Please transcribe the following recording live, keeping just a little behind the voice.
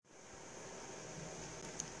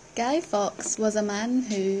Guy Fawkes was a man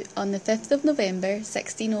who, on the 5th of November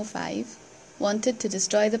 1605, wanted to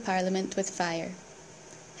destroy the Parliament with fire.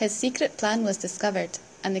 His secret plan was discovered,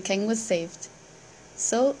 and the king was saved.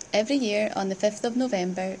 So, every year on the 5th of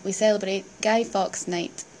November, we celebrate Guy Fawkes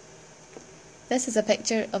Night. This is a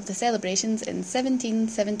picture of the celebrations in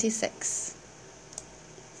 1776.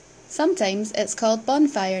 Sometimes it's called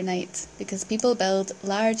Bonfire Night because people build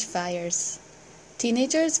large fires.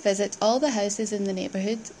 Teenagers visit all the houses in the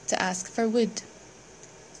neighbourhood to ask for wood.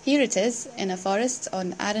 Here it is in a forest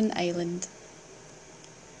on Arran Island.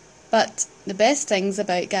 But the best things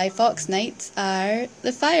about Guy Fawkes Night are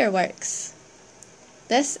the fireworks.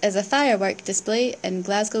 This is a firework display in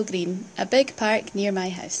Glasgow Green, a big park near my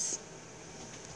house.